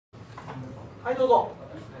はい、どうぞ。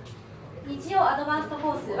日曜アドバンスト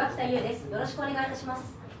コース脇田優です。よろしくお願いいたします。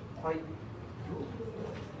はい。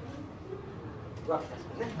脇田さ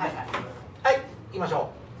んね。はいはい。はい、行きまし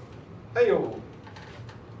ょう。はいよ。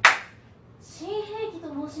新兵器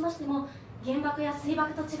と申しましても、原爆や水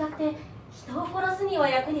爆と違って人を殺すには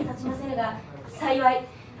役に立ちませぬが、幸い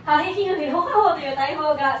破壁皮膚ロハ法という大砲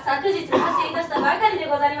が昨日発生いたしたばかりで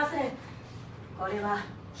ござりまする。これは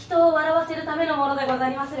人を笑わせるためのものでござ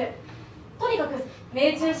りまする。とにかく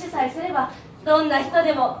命中しさえすれば、どんな人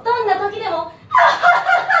でもどんな時でも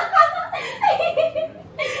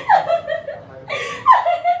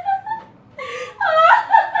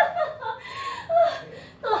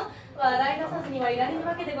と笑い出さずにはいられる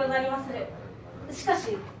わけでござりまする。しか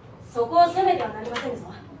しそこを責めてはなりません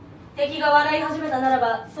ぞ。敵が笑い始めたなら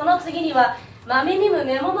ば、その次には豆にむ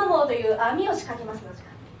メモマモという網を仕掛けますのじゃ。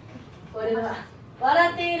これは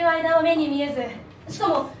笑っている間は目に見えず、しか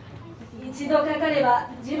も一度かかれば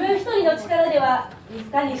自分一人の力ではい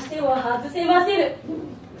かにしても外せませる。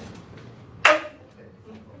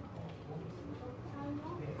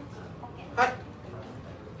はい。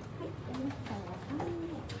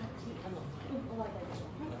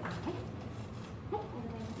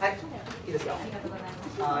はい、いいですよ。ありがとうございま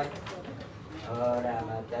す。はい。ほら、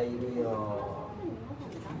またいるよ。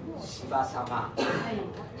柴様。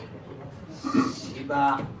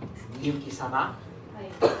柴みゆき様。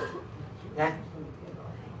ね。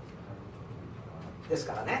です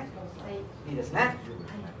からね。いいですね。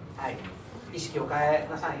はい。意識を変え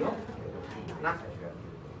なさいよ。な。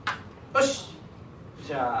よし。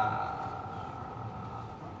じゃあ。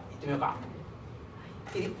行ってみようか。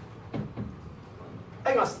いい。はい、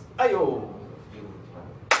行きます。はいよ。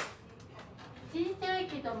新兵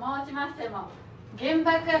器と申しましても、原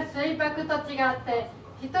爆や水爆と違って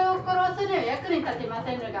人を殺すには役に立ちま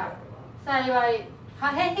せんが、幸い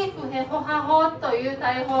破壁皮膚ヘホハ法という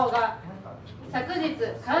大砲が昨日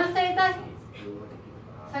完成いた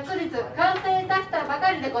したば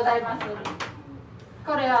かりでございます。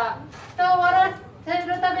これは人を笑わせ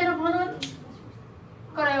るためのもの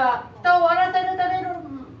これは人を笑わせる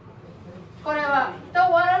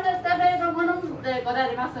ためのものでござ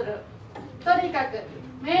いまする。とにかく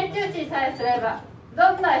命中しさえすれば、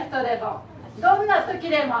どんな人でもどんな時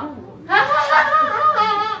でも、はははは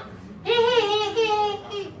はヒヒヒ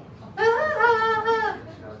ヒふふふ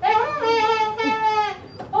ふえへへ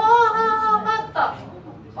ほほほほと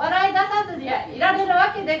笑い出さずにはいられる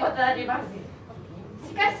わけでございます。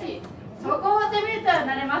しかしそこを責めては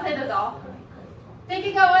なりませぬぞ。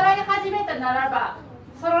敵が笑い始めたならば、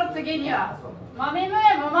その次にはまみむ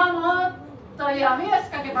えもまもという網を仕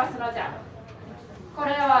掛けますのじゃ。こ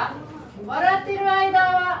れは笑っている間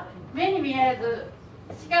は目に見えず、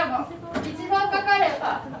しかも一度かかれ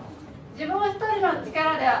ば自分一人の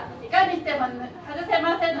力ではいかにしても外せ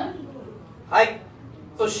ませぬ。はい、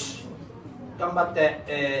よし、頑張っ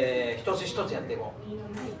て、一つ一つやっていこ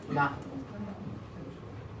うな。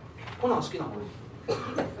こんなの好きなの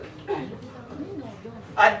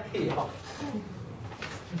はい、いいよ。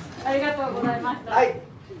ありがとうございました。はい、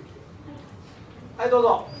はい、どう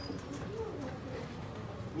ぞ。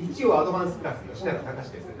日曜アドバンスクラス吉永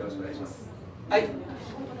隆です。よろしくお願いします。はい、いい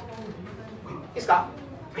ですか。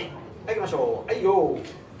はい、行きましょう。はいよ。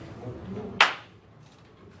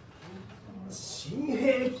新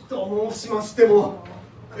兵器と申しましても、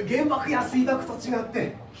原爆や水爆と違っ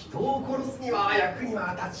て人を殺すには役に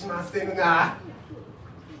は立ちませんが、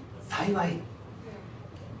幸い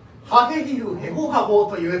破壁皮膚ヘホハ法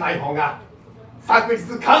という大砲が昨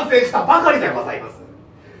日完成したばかりでございます。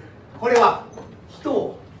これは人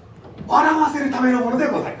を笑わせるためのもので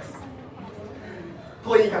ございます。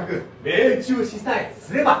とにかく命中しさえ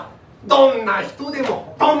すれば、どんな人で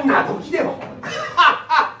もどんな時でも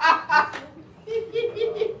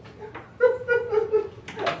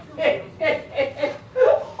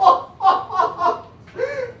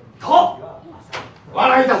と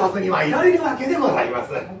笑い出さずにはいられるわけでございま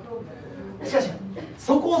す。しかし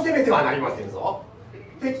そこを責めてはなりませんぞ。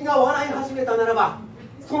敵が笑い始めたならば、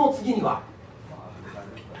その次には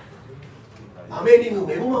アメリヌ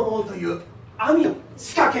メモマモという網を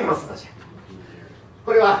仕掛けますのじゃ。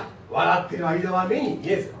これは笑ってる間は目に見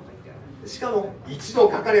えず、しかも一度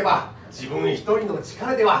かかれば自分一人の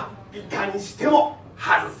力ではいかにしても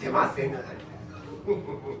外せません。はい、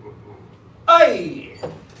は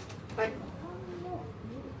い、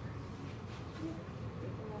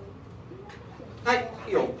はい、い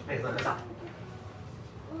いよ。ありがとうございました。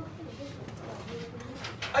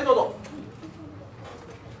はい、どうぞ。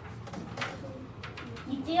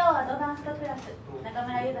日曜アドバンストクラス中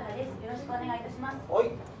村ゆずはです。よろしくお願いいたします。はい、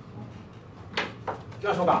行き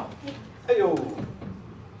ましょうか。はいよ。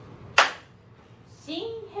新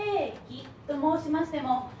兵器と申しまして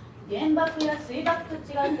も、原爆や水爆と違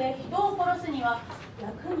って人を殺すには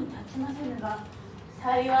役に立ちませぬが、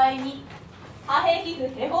幸いに破兵器不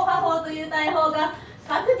兵法破法という大法が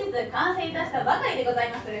昨日完成いたしたばかりでござ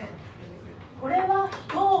います。これは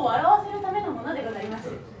人を笑わせるためのものでございま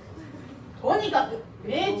す。とにかく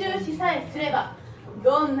命中しさえすれば、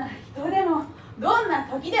どんな人でもどんな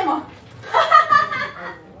時でも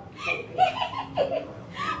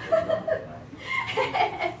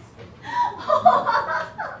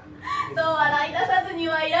と笑い出さずに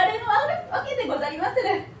はいられぬわけでございます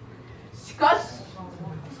る。しかし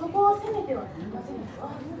そこを責めてはなりませんぞ。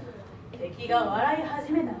敵が笑い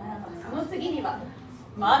始めたならば、その次には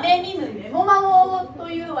豆見ぬメモマゴと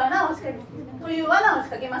いう罠を仕掛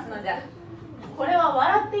けますのじゃ。これは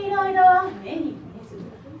笑っている間は目に見え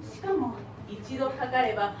ず、しかも一度かか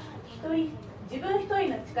れば自分一人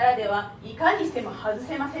の力ではいかにしても外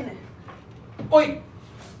せませぬ。おい、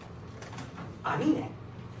網ね、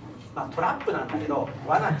まあトラップなんだけど、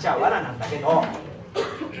罠っちゃ罠なんだけど、網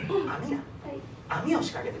な、網を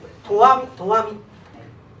仕掛けてくれ。とわみ。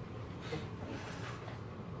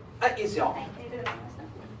はい、いいですよ。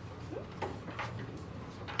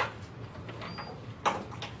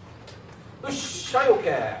よし、はい、オッケ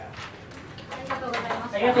ー。ありがとうございまし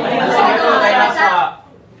た。ありがとうございました。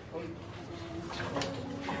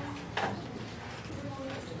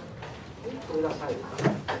これが最後か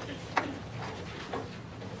な。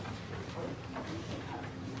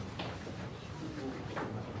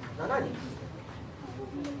7人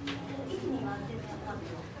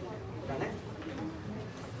だね。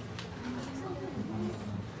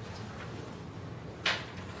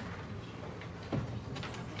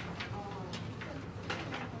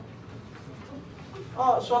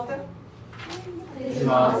あ、座って。失礼し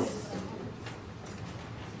ます。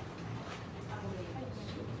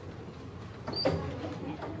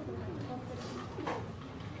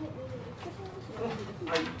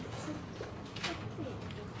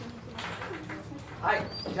はい、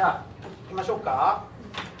じゃあ行きましょうか。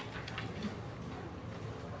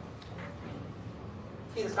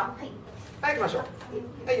いいですか。はい、はい、行きましょう。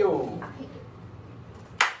はいよ。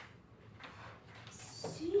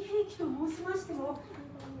新兵器と申しましても、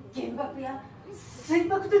原爆や水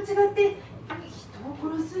爆と違って人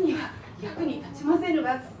を殺すには役に立ちませぬ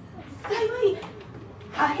が、幸い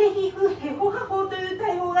破兵器不兵法破法という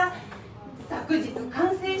大法が昨日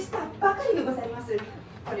完成したばかりでございます。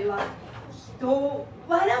これは人を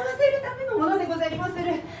笑わせるためのものでございます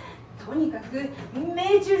る。とにかく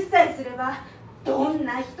命中さえすれば、どん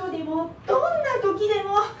な人でもどんな時で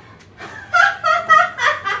も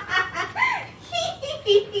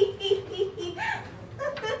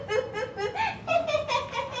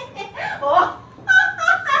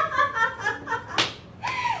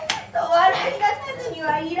と笑い出さずに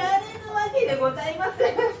はいられぬわけでございます。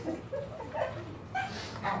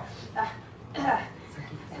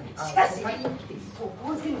しかしそ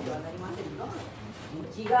こを責めてはなりませんよ。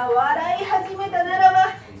敵が笑い始めたなら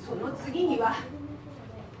ば、その次には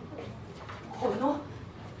この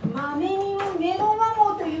豆に目のマ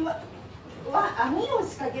モという網を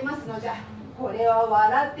仕掛けますのじゃ。これは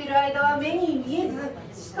笑ってる間は目に見えず、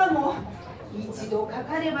しかも一度か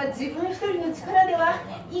かれば自分一人の力では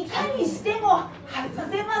いかにしても外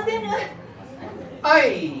せませぬ。はい。はいはいは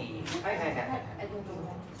い。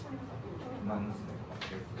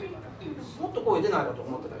もっと声出ないかと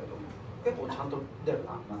思ってたけど、結構ちゃんと出る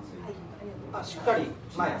な。あ、しっかり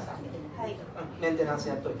毎朝、メンテナンス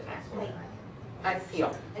やっといてね。はい、いいよ。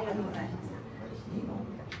ありがとうございます。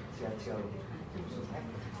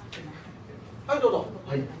はい、どうぞ。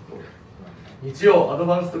はい。日曜アド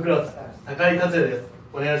バンストクラス高井達也です。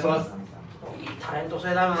お願いします。いいタレント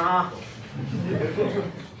性だよな。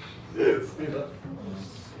素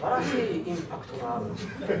晴らしいインパクトがある。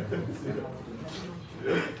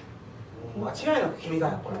間違いなく君だ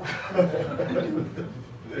よ、これ。いや、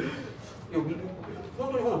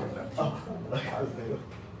本当に本当だよ。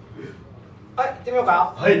はい、行ってみよう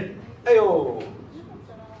か。はい。はいよ。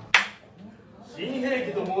新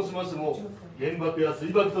兵器と申しましても、原爆や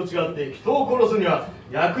水爆と違って人を殺すには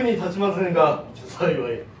役に立ちませんが、幸い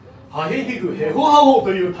破兵器不兵法破法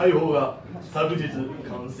という大法が昨日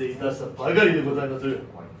完成いたしたばかりでございます。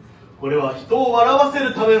これは人を笑わせ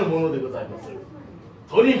るためのものでございます。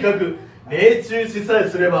とにかく命中しさえ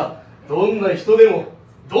すれば、どんな人でも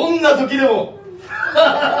どんな時でも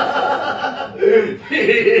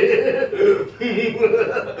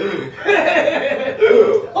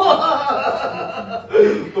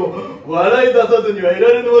と笑い出さずにはいら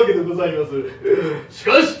れぬわけでございます。し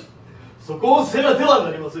かしそそこを責めては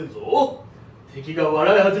なりませんぞ。敵が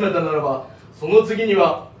笑い始めたならば、その次に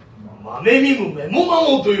は豆見むメモマ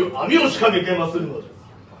モという網を仕掛けまするのじゃ。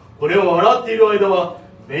これを笑っている間は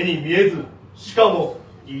目に見えず、しかも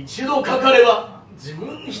一度かかれば自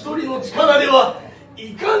分一人の力では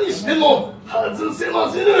いかにしても外せま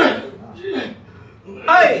せぬ。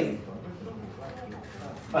はい、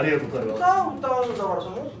ありがとうございます。歌うんだからさ、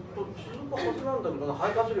もっと続くはずなんだけどな、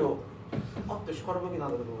肺活量あってしかるべきな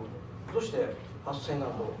んだけど、どうして発声が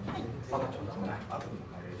と分かっちゃうんだろうね。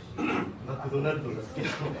マクドナルドが好きな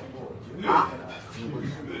の。あ、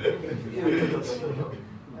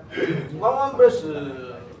ワンワンブレス、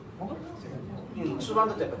通番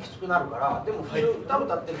だとやっぱきつくなるから、でも普通歌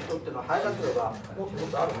歌ってる人っていうのは肺活量がもっともっ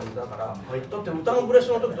とあるはずだから、だって歌のブレス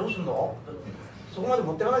の時どうすんの？そこまで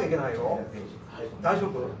持っていかなきゃいけないよ。大丈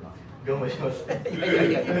夫？頑張ります。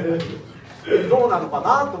いやどうなのか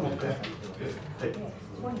なと思って。はい。そ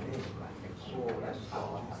うですか。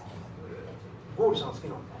ゴールさん好きな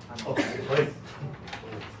んだ。はい。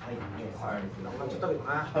なくなっちゃったけどね。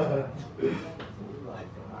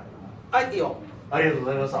はい、いいよ。ありがとうご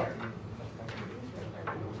ざいました。は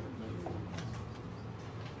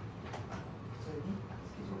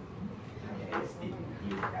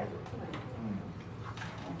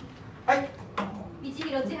い。道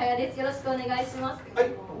弘千早です。よろしくお願いします。はい。い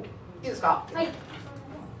いですか。はい。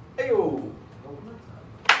はいよ。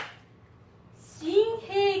新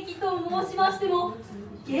兵器と申しましても、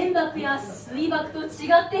原爆や水爆と違っ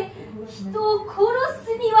て人を殺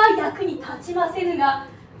すには役に立ちませぬが、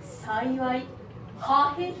幸い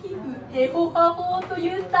ハヘヒフヘホハホと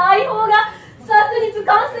いう大砲が昨日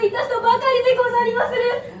完成いたしたばかりでござりまする。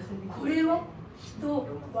これは人を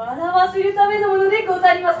笑わせるためのものでご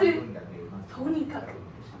ざりまする。とにかく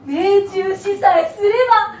命中しさえすれ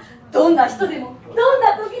ば、どんな人でもどん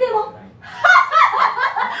な時でも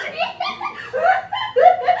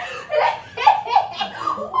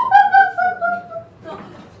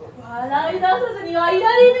笑い出さずにはい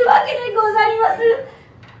られぬわけでござりま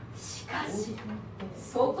す。しかし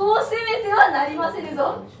そこを責めてはなりませぬ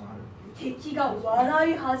ぞ。敵が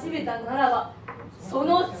笑い始めたならば、そ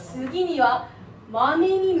の次には豆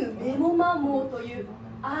見ぬメモマモという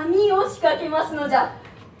網を仕掛けますのじゃ。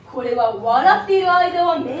これは笑っている間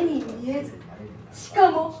は目に見えず、し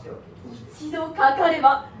かも一度かかれ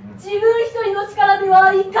ば自分一人の力で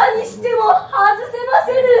はいかにしても外せま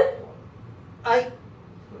せぬ。はい。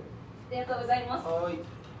ありがとうございます。はい。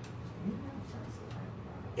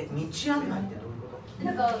道案内ってどういうこと？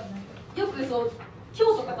なんかよくそう京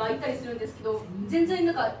都とか行ったりするんですけど、全然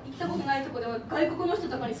なんか行ったことないとこでは外国の人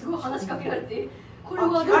とかにすごい話しかけられて、これ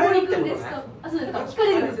はどこに行くんですか？あ、そうなんか聞か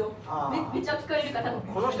れるんですよ。めっちゃ聞かれるから、多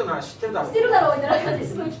分この人なら知ってるだろう。知ってるだろうみたいな感じで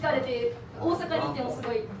すごい聞かれて、大阪に行ってもす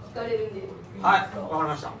ごい聞かれるんで。はい、わかり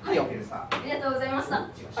ました。はい、ありがとうございました。は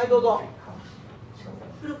い、どうぞ。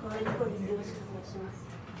古川りょうがです。よろしくお願いします。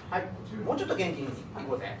はい、もうちょっと元気にい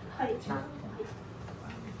こうぜ。はい。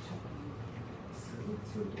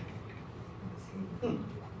うん。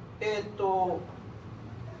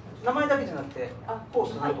名前だけじゃなくて、コー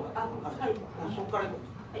ス何とか。はい。そこから行こ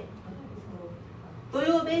はい。土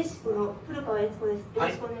曜ベーシックの古川悦子です。よろ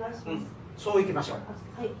しくお願いします。う。そう行きましょう。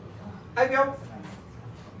はい。はい、行くよ。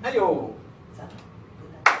はいよ。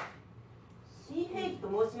新兵器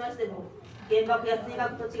と申しましても、原爆や水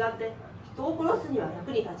爆と違って人を殺すには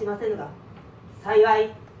役に立ちませぬが、幸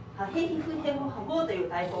いハヘヒフヘホハボーという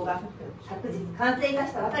大砲が昨日完成いた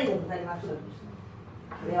したばかりでございます。こ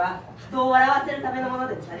れは人を笑わせるためのもの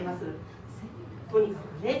でございます。とにか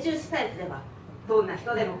く命中しさえすれば、どんな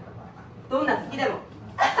人でもどんな敵でも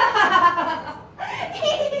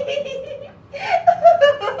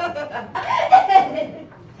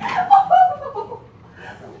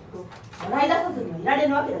笑い出さずにはいられ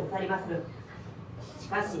ぬわけでございます。し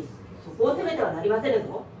かしそこを責めてはなりませぬ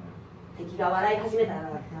ぞ。敵が笑い始めたなら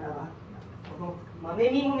ば、この豆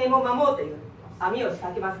見むメモマモという網を仕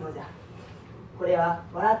掛けますのじゃ。これは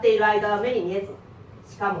笑っている間は目に見えず、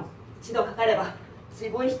しかも一度かかれば自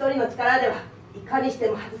分一人の力ではいかにして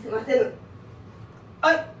も外せませぬ。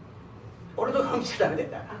はい。俺と顔見ちゃダメ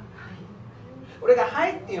だよ。俺が「は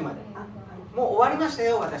い」って言うまで。もう終わりました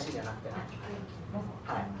よ、私じゃなくて。は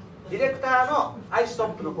い。ディレクターの「はいストッ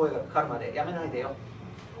プ」の声がかかるまでやめないでよ。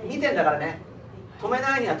見てんだからね。止め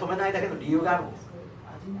ないには止めないだけの理由があるんです。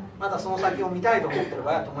まだその先を見たいと思ってる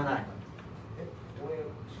場合は止めない。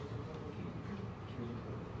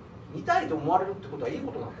見たいと思われるってことはいい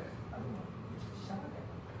ことなんだよ。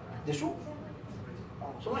でしょ？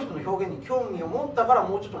その人の表現に興味を持ったから、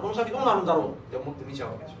もうちょっとこの先どうなるんだろうって思って見ちゃ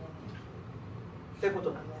うわけでしょ。っていうこ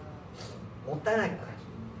となんだよ。もったいないからね、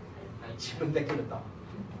自分できると。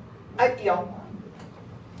はい、いいよ。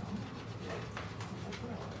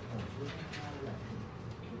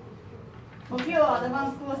木曜アドバ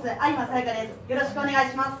ンスコース有馬さやかです。よろしくお願い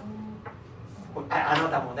します。あな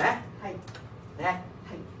たもね。はい。ね。はい。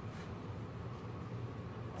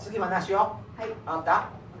次はなしよ。はい。あんた。わか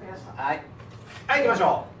りました。はい。はい、行きまし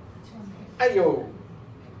ょう。はいよ。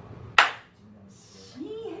新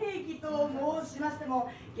兵器と申しまして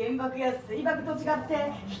も、原爆や水爆と違っ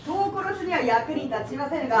て人を殺すには役に立ちま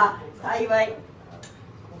せんが、幸い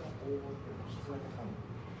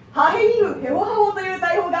ハヘイムヘホハホという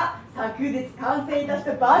大砲が昨日完成いたし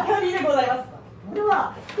たばかりでございます。これ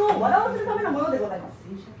は人を笑わせるためのものでございます。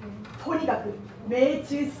とにかく命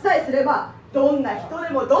中しさえすれば、どんな人で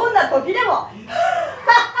もどんな時でも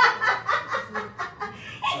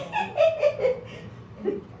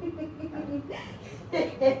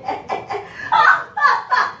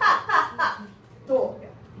と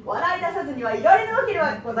笑い出さずにはいられぬわけで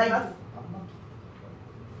はございま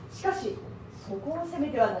す。しかしそこを責め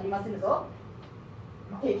てはなりませぬぞ。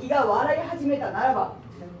敵が笑い始めたならば、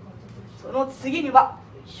その次には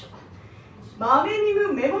豆み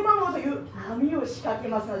むメモマモという網を仕掛け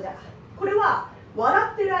ますのじゃ。これは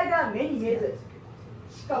笑ってる間は目に見えず、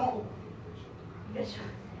しかもよいしょ、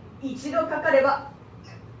一度かかれば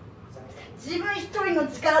自分一人の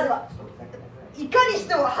力ではいかにし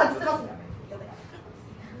ても外せます。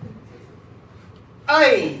は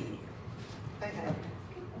い。はいはい。あ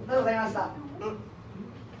りがとうございました。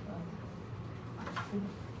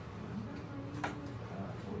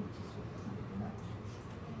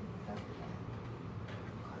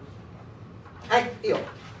はい、いいよ。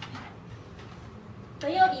土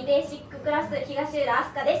曜日ベーシッククラス東浦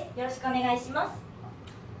飛鳥です。よろしくお願いします。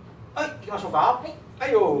はい、行きましょうか。はい。は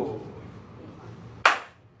いよ。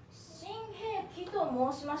新兵器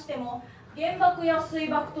と申しましても、原爆や水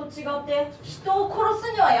爆と違って人を殺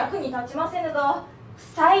すには役に立ちませぬが、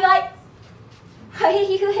幸いハイ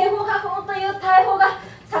ヒフヘホハホという大砲が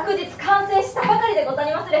昨日完成したばかりでござ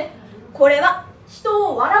いまする。これは人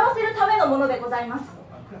を笑わせるためのものでございます。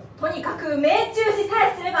とにかく命中しさ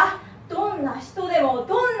えすれば、どんな人でも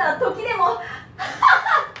どんな時でも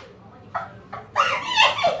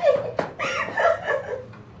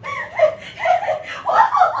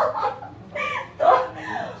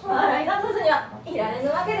と笑い出さずにはいられぬ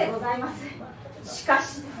わけでございます。しか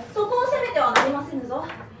しそこを責めてはなりませぬぞ。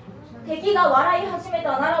敵が笑い始め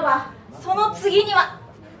たならば、その次には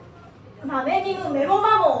豆にむメモ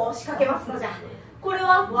マモンを仕掛けますのじゃ。これ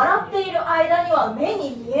は笑っている間には目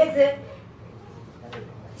に見え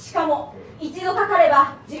ず、しかも一度かかれ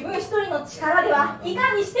ば自分一人の力ではい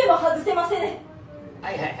かにしても外せませぬ。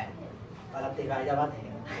はいはいはい。笑っている間はね、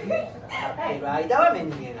笑っている間は目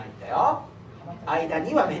に見えないんだよ。間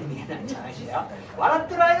には目に見えないんじゃないんだよ。笑っ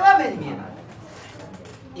てる間は目に見えない。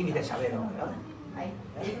意味で喋るわけだね。はい、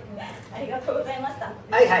ありがとうございました。は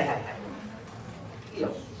いはいはいはい。いいよ。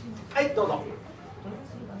はい、どうぞ。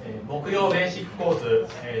木曜ベーシックコース、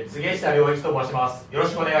柘植下良一と申します。よろ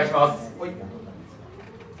しくお願いします。はい。行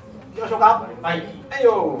きましょうか。はい。はい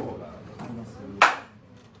よ。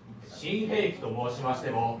新兵器と申しまして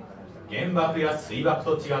も、原爆や水爆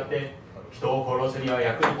と違って人を殺すには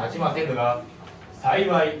役に立ちませぬが、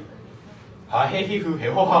幸いハヘヒフヘ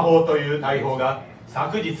ホハホという大砲が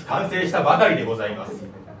昨日完成したばかりでございます。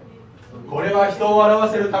これは人を笑わ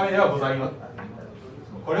せるためではございません。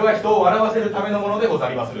これは人を笑わせるためのものでご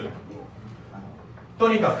ざいまする。と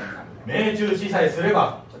にかく命中しさえすれ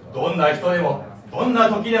ば、どんな人でもどんな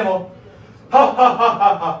時でもはっはっは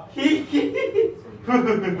っはひひひふふ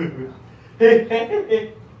ふふへへ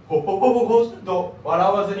へほほほほほと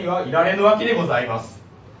笑わずにはいられぬわけでございます。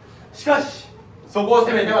しかしそこを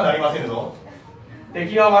責めてはなりませんぞ。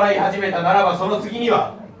敵が笑い始めたならば、その次に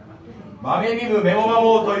は豆みむメモマ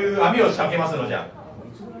モという網を仕掛けますのじゃ。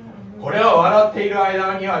これは笑っている間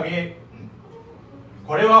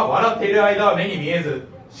は目に見えず、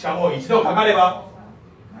しかも一度かかれば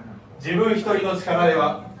自分一人の力で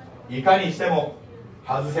はいかにしても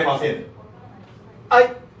外せません。は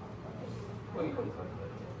い。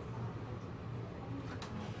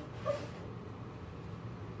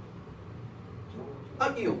あ、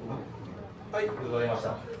いいよ。はい。ありがとうございまし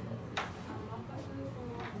た。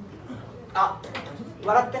あ、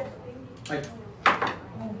笑って。はい。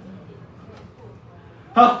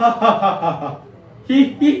はっはっはっはひ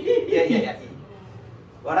ひひ。いやいやいや、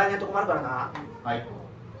笑えないと困るからな。はい。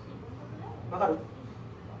わかる？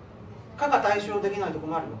可が対象できないと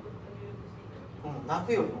困るよ。うん、泣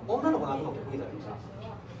くよりも女の子泣くの得意だけどさ。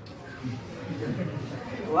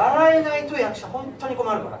笑えないと役者本当に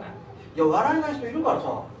困るからね。いや、笑えない人いるから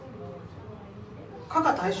さ、可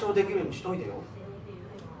が対象できるようにしといてよ。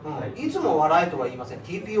いつも笑いとは言いません。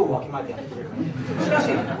 TPO をわきまえてやってくれる。しかし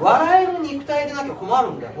笑える肉体でなきゃ困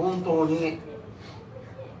るんだよ、本当に。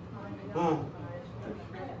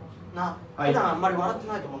な、普段あんまり笑って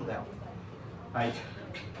ないと思うんだよ。はい。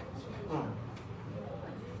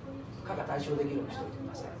蚊が対象できるようにしておいてく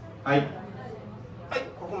ださい。はい。はい、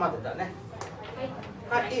ここまでだね。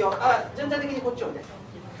はい、いいよ。全体的にこっちおいで。は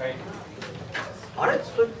い。あれ、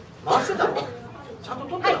それ回してたの？ちゃんと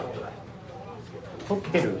撮ってたの？撮っ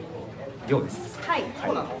てるようです。はい。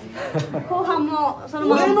そうなの？後半もその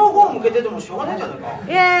まま。上の方向けててもしょうがないんじゃない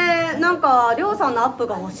か。なんかりょうさんのアップ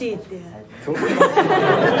が欲しいって。オー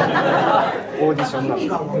ディションなの。意味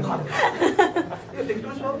が分かんない。適当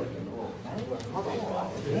にしろ。そ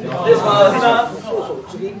うそう、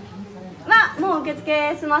次。もう受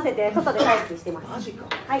付済ませて外で待機してます。マジか。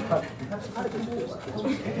はい。い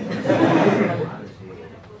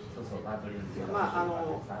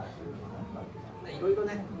ろいろ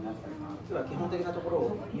ね、実は基本的なところ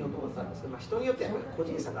を見ようと思ったんですけど、人によっては個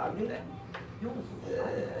人差があるので、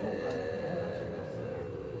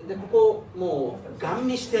でここもうガン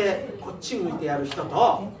見してこっち向いてやる人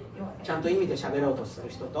と、ちゃんと意味で喋ろうとする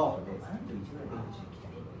人と、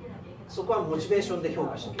そこはモチベーションで評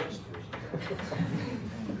価しておきました。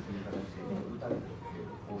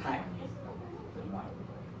はい。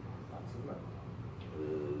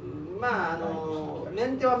メ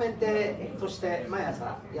ンテはメンテとして毎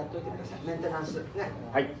朝やっておいてください。メンテナンスね。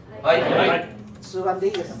はい。はい。通話でい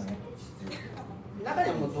いです。中に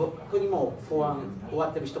はもうとっくにもう法案終わ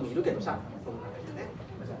ってる人もいるけどさ、この中でね。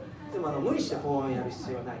でも無理して法案やる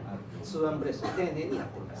必要はない。通話ブレスを丁寧にやっ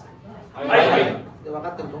てください。はい。で分か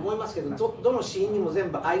ってると思いますけど、どのシーンにも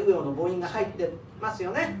全部あいうえおの母音が入ってます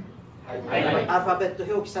よね。アルファベット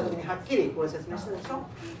表記したときにはっきりこれ説明したでしょ。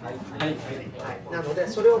なので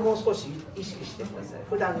それをもう少し意識してください。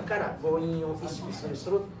普段から母音を意識する、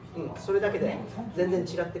それだけで全然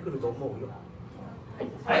違ってくると思うよ。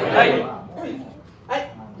は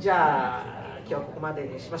い、じゃあ今日はここまで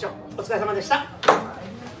にしましょう。お疲れ様でした。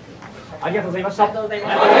ありがとうございました。ありがとうございま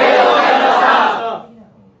した。